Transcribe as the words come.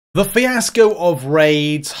The fiasco of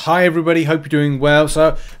raids. Hi everybody, hope you're doing well.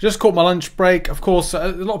 So just caught my lunch break. Of course, a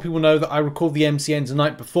lot of people know that I record the MCNs the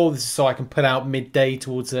night before. This is so I can put out midday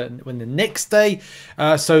towards when the next day,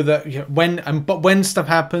 so that when stuff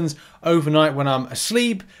happens overnight when I'm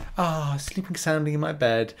asleep, sleeping soundly in my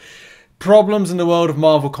bed. Problems in the world of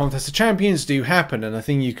Marvel Contest of Champions do happen, and the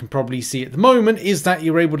thing you can probably see at the moment is that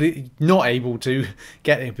you're not able to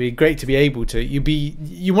get it. It'd be great to be able to.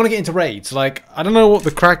 You want to get into raids. Like, I don't know what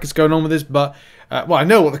the crack is going on with this, but well, I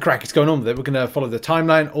know what the crack is going on with it. We're going to follow the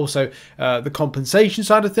timeline, also the compensation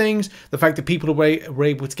side of things, the fact that people were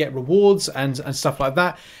able to get rewards and stuff like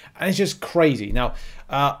that, and it's just crazy. Now,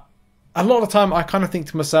 a lot of the time, I kind of think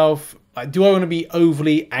to myself, do I want to be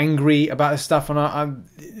overly angry about this stuff? And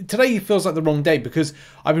today feels like the wrong day because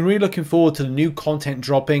I've been really looking forward to the new content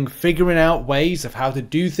dropping, figuring out ways of how to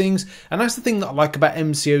do things. And that's the thing that I like about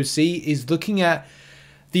MCOC, is looking at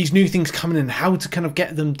these new things coming in, how to kind of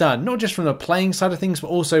get them done. Not just from the playing side of things, but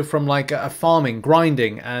also from like a farming,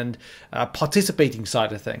 grinding, and participating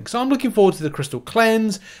side of things. So I'm looking forward to the Crystal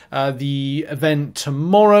Cleanse, the event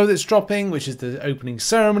tomorrow that's dropping, which is the opening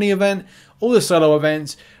ceremony event, all the solo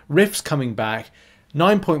events, Rifts coming back,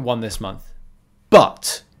 9.1 this month.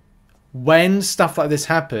 But when stuff like this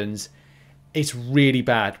happens, it's really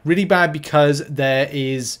bad. Really bad because there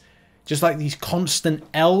is just like these constant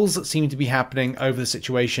L's that seem to be happening over the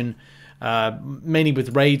situation, mainly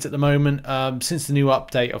with raids at the moment. Since the new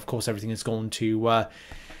update, of course, everything has gone to well,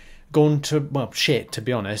 shit, to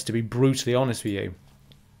be honest, to be brutally honest with you.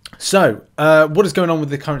 So, what is going on with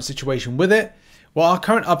the current situation with it? Well, our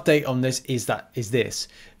current update on this is this.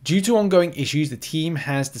 Due to ongoing issues, the team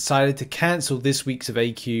has decided to cancel this week's of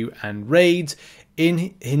AQ and raids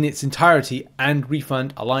in its entirety and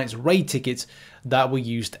refund Alliance raid tickets that were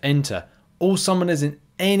used to enter. All summoners in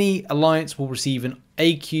any Alliance will receive an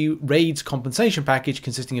AQ raids compensation package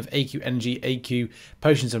consisting of AQ energy, AQ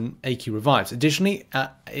potions, and AQ revives. Additionally,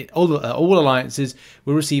 all Alliances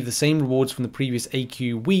will receive the same rewards from the previous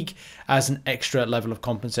AQ week as an extra level of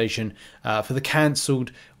compensation for the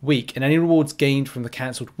cancelled week. And any rewards gained from the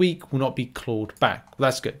cancelled week will not be clawed back. Well,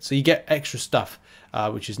 that's good. So you get extra stuff,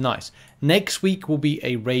 which is nice. Next week will be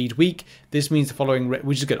a raid week. This means the following,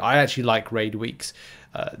 which is good. I actually like raid weeks.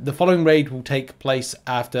 The following raid will take place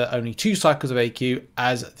after only 2 cycles of AQ,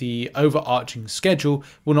 as the overarching schedule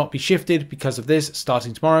will not be shifted because of this.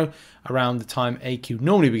 Starting tomorrow, around the time AQ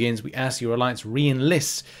normally begins, we ask your Alliance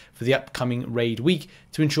re-enlists for the upcoming raid week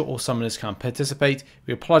to ensure all summoners can participate.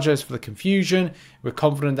 We apologise for the confusion. We're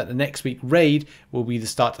confident that the next week raid will be the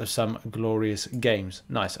start of some glorious games.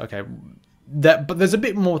 Nice, okay. But there's a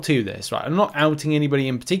bit more to this, right? I'm not outing anybody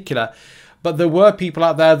in particular, but there were people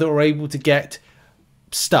out there that were able to get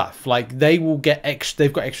stuff. Like, they will get extra,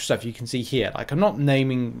 they've got extra stuff you can see here. Like, I'm not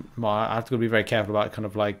naming, well, I have to be very careful about kind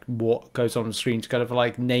of like what goes on the screen to kind of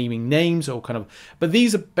like naming names or kind of, but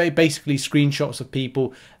these are basically screenshots of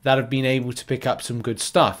people that have been able to pick up some good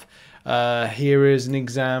stuff. Here is an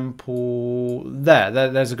example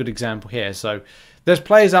there's a good example here. So there's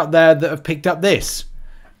players out there that have picked up this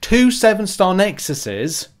 2 7-star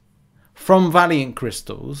Nexuses from Valiant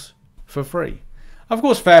Crystals for free. Of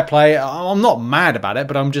course, fair play. I'm not mad about it,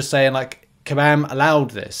 but I'm just saying, like, Kabam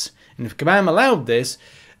allowed this. And if Kabam allowed this,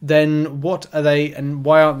 then what are they, and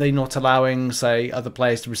why aren't they not allowing, say, other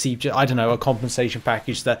players to receive, I don't know, a compensation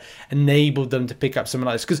package that enabled them to pick up something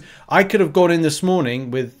like this? Because I could have gone in this morning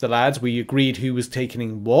with the lads. We agreed who was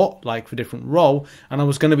taking what, like, for different role. And I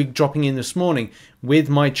was going to be dropping in this morning with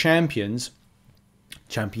my championer,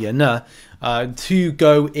 to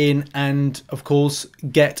go in and, of course,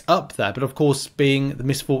 get up there. But, of course, being the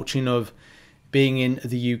misfortune of being in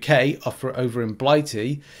the UK, over in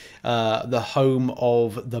Blighty, the home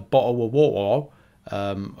of the bottle of water,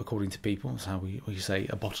 according to people, that's how we say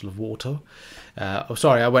a bottle of water. Oh,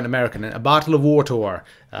 sorry, I went American. A bottle of water.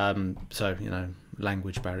 So, you know,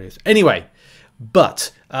 language barriers. Anyway,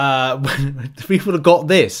 but when people have got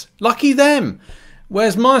this, lucky them.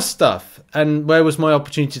 Where's my stuff? And where was my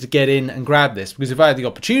opportunity to get in and grab this? Because if I had the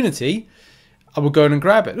opportunity, I would go in and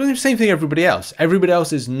grab it. The same thing everybody else. Everybody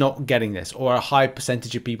else is not getting this, or a high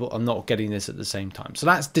percentage of people are not getting this at the same time. So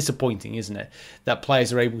that's disappointing, isn't it? That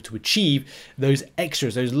players are able to achieve those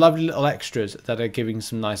extras, those lovely little extras that are giving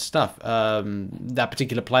some nice stuff. That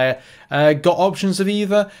particular player got options of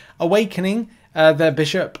either Awakening, their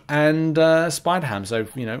Bishop, and Spider-Ham. So,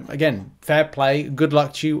 you know, again, fair play, good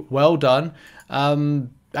luck to you, well done.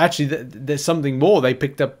 Actually, there's something more. They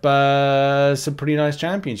picked up some pretty nice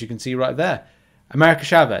champions. You can see right there. America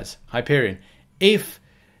Chavez, Hyperion. If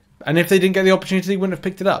they didn't get the opportunity, they wouldn't have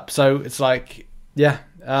picked it up. So it's like, yeah.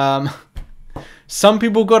 some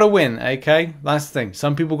people got a win, okay? That's the thing.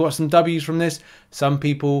 Some people got some W's from this. Some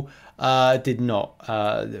people did not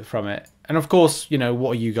from it. And of course, you know,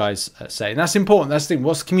 what are you guys saying? That's important. That's the thing.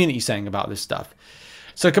 What's the community saying about this stuff?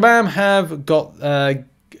 So Kabam have got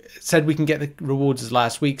said we can get the rewards as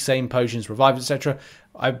last week, same potions, revives, etc.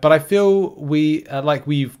 But I feel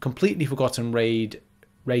we've completely forgotten raid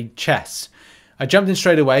chests. I jumped in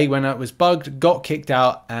straight away when it was bugged, got kicked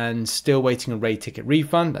out, and still waiting a raid ticket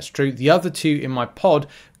refund. That's true. The other two in my pod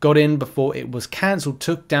got in before it was cancelled,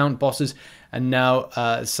 took down bosses, and now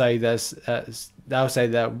say there's they'll say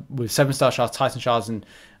that with 7-star shards, Titan shards, and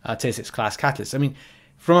tier 6 class catalysts. I mean,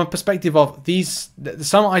 from a perspective of these,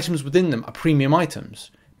 some items within them are premium items.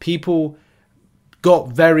 People got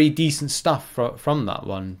very decent stuff from that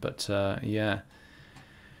one, but yeah.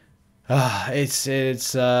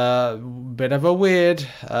 It's a bit of a weird.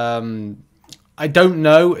 I don't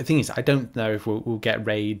know. The thing is, I don't know if we'll get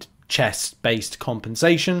raid chest based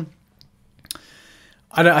compensation.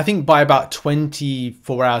 I think by about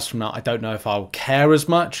 24 hours from now, I don't know if I'll care as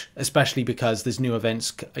much, especially because there's new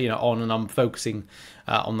events, you know, on, and I'm focusing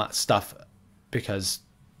on that stuff because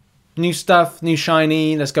new stuff, new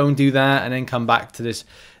shiny. Let's go and do that, and then come back to this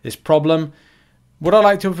problem. Would I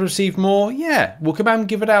like to have received more? Yeah. Will Kabam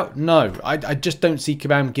give it out? No. I just don't see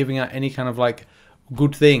Kabam giving out any kind of like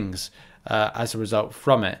good things as a result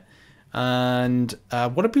from it. And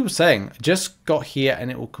what are people saying? Just got here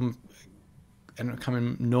and it will come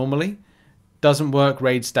in normally. Doesn't work.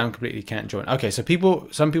 Raids down completely. Can't join. Okay, so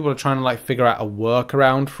some people are trying to like figure out a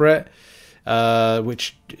workaround for it.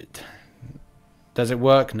 Which does it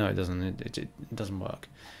work? No, it doesn't. It doesn't work.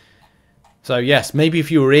 So yes, maybe if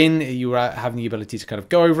you were in, you were having the ability to kind of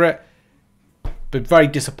go over it, but very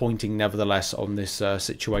disappointing nevertheless on this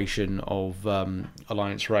situation of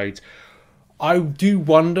Alliance raids. I do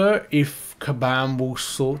wonder if Kabam will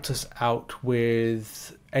sort us out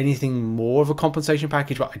with anything more of a compensation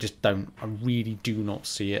package, but I really do not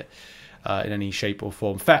see it in any shape or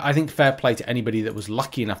form. I think fair play to anybody that was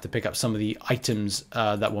lucky enough to pick up some of the items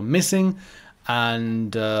that were missing,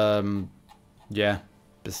 and yeah.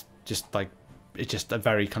 It's just a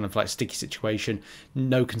very kind of like sticky situation.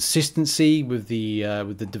 No consistency with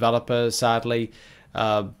the developer, sadly.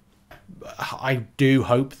 I do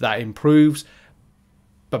hope that improves,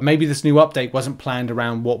 but maybe this new update wasn't planned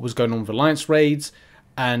around what was going on with Alliance raids,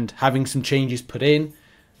 and having some changes put in,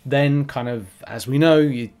 then kind of, as we know,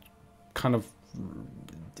 you kind of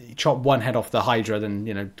chop one head off the Hydra, then,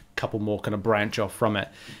 you know, a couple more kind of branch off from it.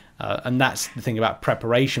 And that's the thing about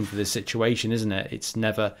preparation for this situation, isn't it? It's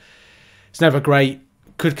never great.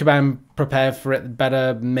 Could Kabam prepare for it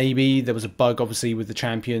better? Maybe. There was a bug, obviously, with the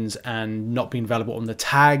champions and not being available on the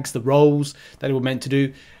tags, the roles that they were meant to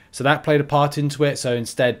do. So that played a part into it. So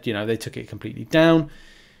instead, you know, they took it completely down.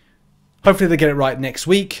 Hopefully they get it right next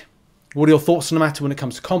week. What are your thoughts on the matter when it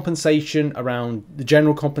comes to compensation, around the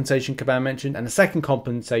general compensation Kabam mentioned, and the second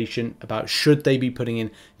compensation about should they be putting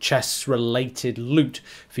in chests-related loot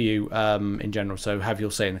for you in general? So have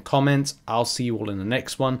your say in the comments. I'll see you all in the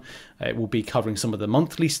next one. It will be covering some of the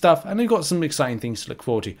monthly stuff, and we've got some exciting things to look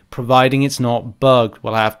forward to, providing it's not bugged.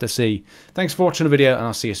 We'll have to see. Thanks for watching the video, and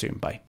I'll see you soon. Bye.